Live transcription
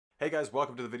Hey guys,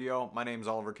 welcome to the video. My name is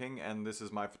Oliver King and this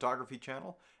is my photography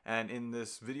channel. And in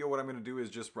this video what I'm going to do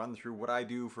is just run through what I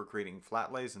do for creating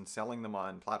flat lays and selling them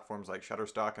on platforms like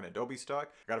Shutterstock and Adobe Stock.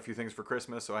 I got a few things for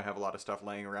Christmas, so I have a lot of stuff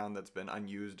laying around that's been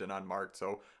unused and unmarked,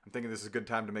 so I'm thinking this is a good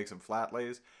time to make some flat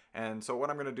lays. And so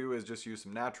what I'm going to do is just use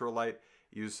some natural light,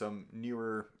 use some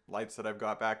newer lights that I've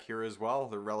got back here as well.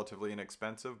 They're relatively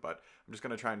inexpensive, but I'm just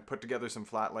going to try and put together some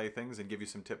flat lay things and give you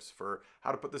some tips for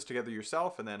how to put this together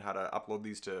yourself and then how to upload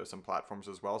these to some platforms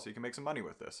as well so you can make some money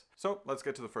with this. So let's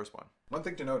get to the first one. One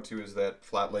thing to note too is that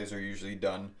flat lays are usually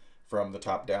done from the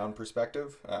top down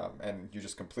perspective and you're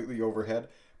just completely overhead.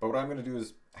 But what I'm going to do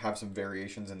is have some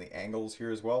variations in the angles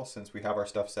here as well, since we have our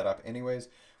stuff set up anyways.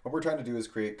 What we're trying to do is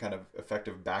create kind of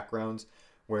effective backgrounds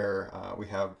where we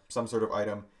have some sort of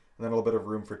item and then a little bit of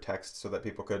room for text so that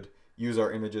people could use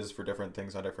our images for different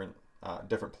things on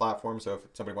different platforms. So if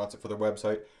somebody wants it for their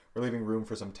website, we're leaving room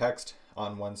for some text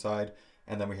on one side,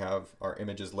 and then we have our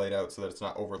images laid out so that it's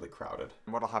not overly crowded.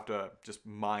 And what I'll have to just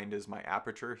mind is my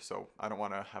aperture, so I don't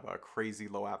want to have a crazy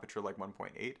low aperture like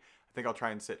 1.8. I think I'll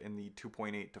try and sit in the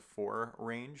 2.8 to 4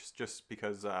 range just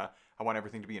because I want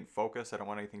everything to be in focus. I don't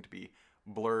want anything to be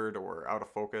blurred or out of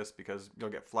focus because you'll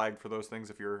get flagged for those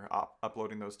things if you're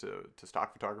uploading those to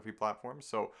stock photography platforms.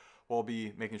 So we'll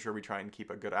be making sure we try and keep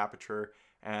a good aperture.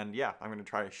 And yeah, I'm going to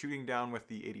try shooting down with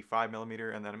the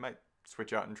 85mm, and then I might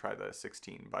switch out and try the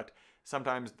 16, but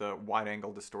sometimes the wide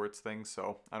angle distorts things,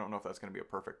 so I don't know if that's going to be a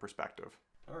perfect perspective.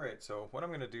 Alright, so what I'm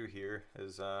going to do here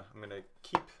is I'm going to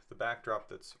keep the backdrop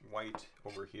that's white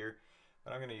over here,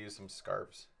 but I'm going to use some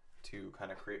scarves to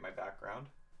kind of create my background.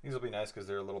 These will be nice because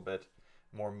they're a little bit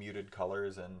more muted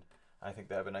colors and I think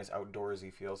they have a nice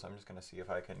outdoorsy feel, so I'm just going to see if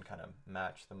I can kind of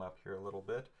match them up here a little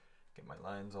bit, get my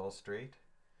lines all straight.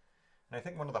 And I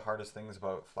think one of the hardest things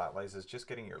about flat lays is just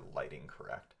getting your lighting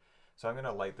correct. So I'm going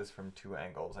to light this from two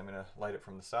angles. I'm going to light it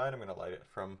from the side, I'm going to light it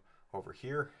from over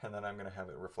here, and then I'm going to have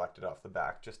it reflected off the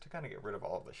back just to kind of get rid of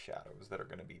all of the shadows that are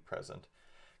going to be present.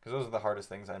 Because those are the hardest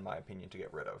things, in my opinion, to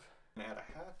get rid of. I'm going to add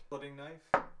a hat, splitting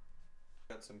knife,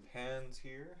 got some pans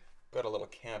here, got a little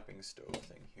camping stove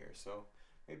thing here, so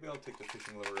maybe I'll take the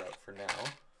fishing lure out for now.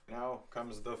 Now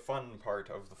comes the fun part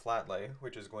of the flat lay,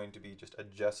 which is going to be just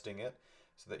adjusting it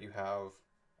so that you have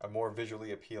a more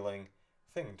visually appealing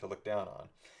thing to look down on.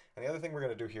 And the other thing we're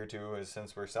going to do here too is,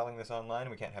 since we're selling this online,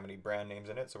 we can't have any brand names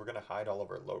in it, so we're going to hide all of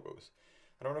our logos.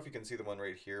 I don't know if you can see the one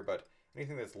right here, but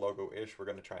anything that's logo-ish, we're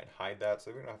going to try and hide that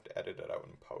so we don't have to edit it out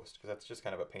in post, because that's just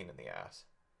kind of a pain in the ass.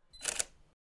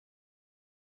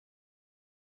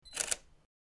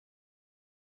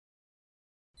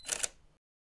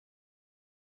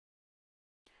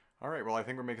 Alright, well I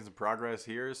think we're making some progress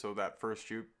here. So that first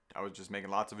shoot, I was just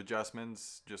making lots of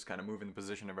adjustments, just kind of moving the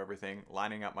position of everything,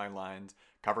 lining up my lines,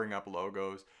 covering up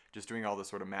logos, just doing all this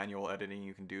sort of manual editing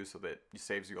you can do so that it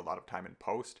saves you a lot of time in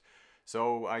post.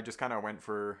 So I just kind of went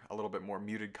for a little bit more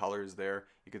muted colors there.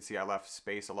 You can see I left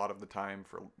space a lot of the time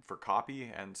for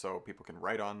copy, and so people can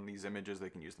write on these images,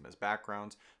 they can use them as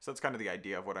backgrounds. So that's kind of the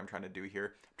idea of what I'm trying to do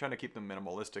here. I'm trying to keep them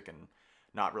minimalistic and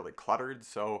not really cluttered,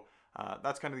 so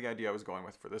that's kind of the idea I was going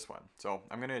with for this one. So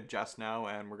I'm going to adjust now,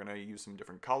 and we're going to use some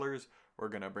different colors. We're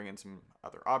going to bring in some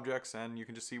other objects, and you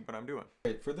can just see what I'm doing.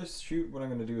 Right, for this shoot, what I'm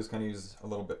going to do is kind of use a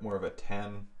little bit more of a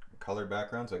tan color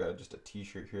background. So I got just a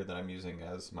t-shirt here that I'm using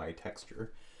as my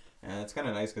texture. And it's kind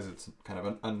of nice because it's kind of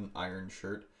an unironed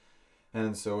shirt.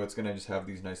 And so it's going to just have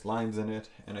these nice lines in it.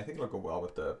 And I think it'll go well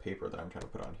with the paper that I'm trying to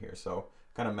put on here. So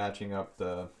kind of matching up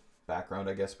the background,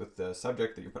 I guess, with the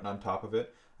subject that you're putting on top of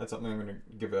it. That's something I'm going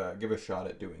to give a shot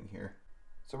at doing here.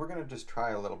 So we're going to just try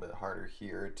a little bit harder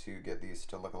here to get these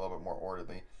to look a little bit more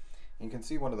orderly. And you can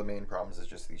see one of the main problems is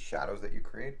just these shadows that you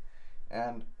create.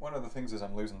 And one of the things is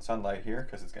I'm losing sunlight here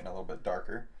because it's getting a little bit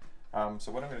darker.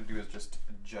 So what I'm going to do is just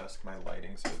adjust my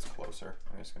lighting so it's closer.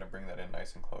 I'm just going to bring that in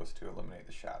nice and close to eliminate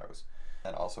the shadows.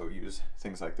 And also use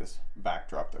things like this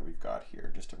backdrop that we've got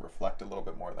here just to reflect a little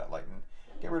bit more of that light and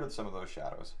get rid of some of those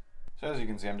shadows. So as you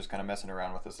can see, I'm just kind of messing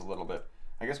around with this a little bit.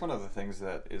 I guess one of the things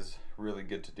that is really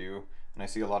good to do, and I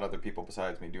see a lot of other people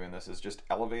besides me doing this, is just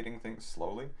elevating things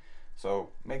slowly. So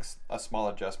make a small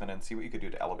adjustment and see what you could do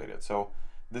to elevate it. So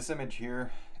this image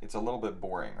here, it's a little bit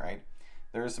boring, right?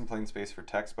 There is some plain space for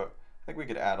text, but I think we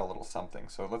could add a little something.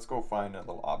 So let's go find a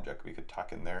little object we could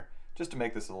tuck in there just to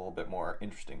make this a little bit more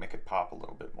interesting, make it pop a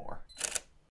little bit more.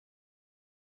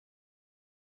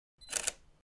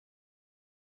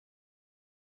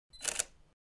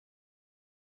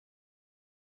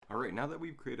 Alright, now that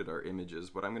we've created our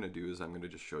images, what I'm going to do is I'm going to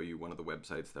just show you one of the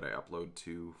websites that I upload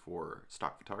to for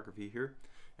stock photography here.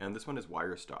 And this one is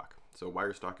Wirestock. So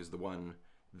Wirestock is the one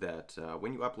that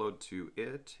when you upload to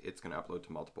it, it's going to upload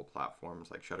to multiple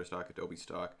platforms like Shutterstock, Adobe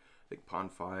Stock, I think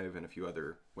Pond5, and a few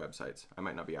other websites. I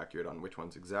might not be accurate on which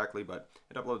ones exactly, but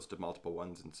it uploads to multiple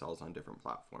ones and sells on different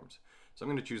platforms. So I'm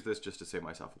going to choose this just to save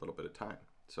myself a little bit of time.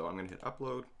 So I'm going to hit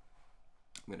upload.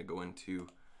 I'm going to go into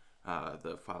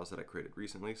the files that I created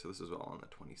recently. So this is all on the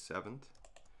 27th.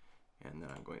 And then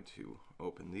I'm going to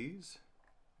open these,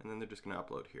 and then they're just going to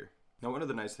upload here. Now, one of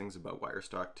the nice things about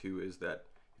Wirestock too is that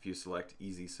if you select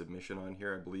easy submission on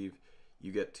here, I believe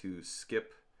you get to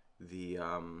skip the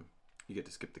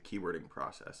keywording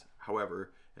process.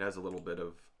 However, it has a little bit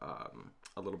of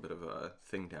a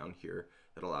thing down here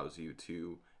that allows you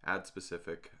to add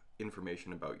specific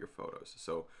information about your photos.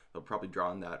 So they'll probably draw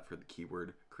on that for the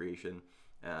keyword creation,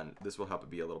 and this will help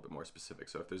it be a little bit more specific.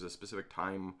 So if there's a specific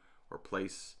time or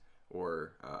place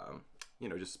or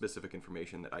just specific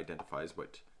information that identifies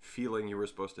what feeling you were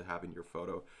supposed to have in your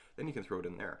photo, then you can throw it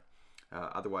in there.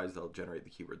 Otherwise, they'll generate the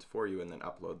keywords for you and then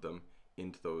upload them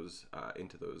into those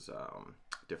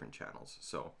different channels.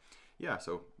 So yeah,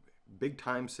 so big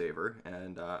time saver,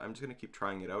 and I'm just going to keep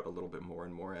trying it out a little bit more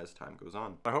and more as time goes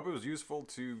on. I hope it was useful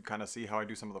to kind of see how I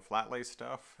do some of the flat lay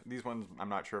stuff. These ones, I'm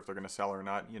not sure if they're going to sell or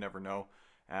not. You never know.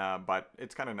 But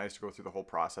it's kind of nice to go through the whole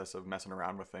process of messing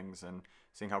around with things and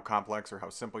seeing how complex or how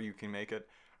simple you can make it.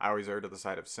 I always err to the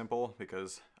side of simple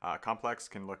because complex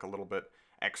can look a little bit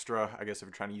extra, I guess, if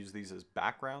you're trying to use these as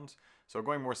backgrounds. So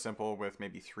going more simple with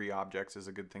maybe 3 objects is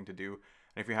a good thing to do.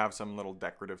 And if you have some little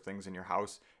decorative things in your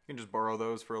house, you can just borrow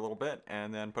those for a little bit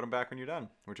and then put them back when you're done,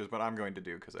 which is what I'm going to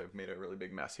do because I've made a really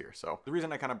big mess here. So the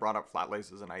reason I kind of brought up flat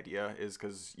lays as an idea is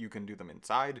because you can do them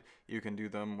inside, you can do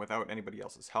them without anybody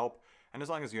else's help. And as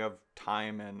long as you have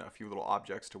time and a few little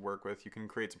objects to work with, you can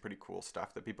create some pretty cool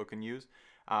stuff that people can use.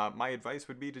 My advice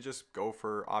would be to just go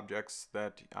for objects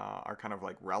that are kind of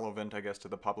like relevant, I guess, to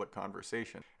the public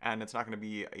conversation. And it's not going to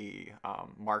be a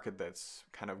market that's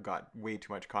kind of got way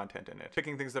too much content in it.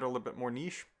 Picking things that are a little bit more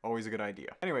niche, always a good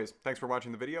idea. Anyways, thanks for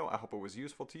watching the video. I hope it was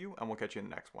useful to you, and we'll catch you in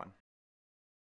the next one.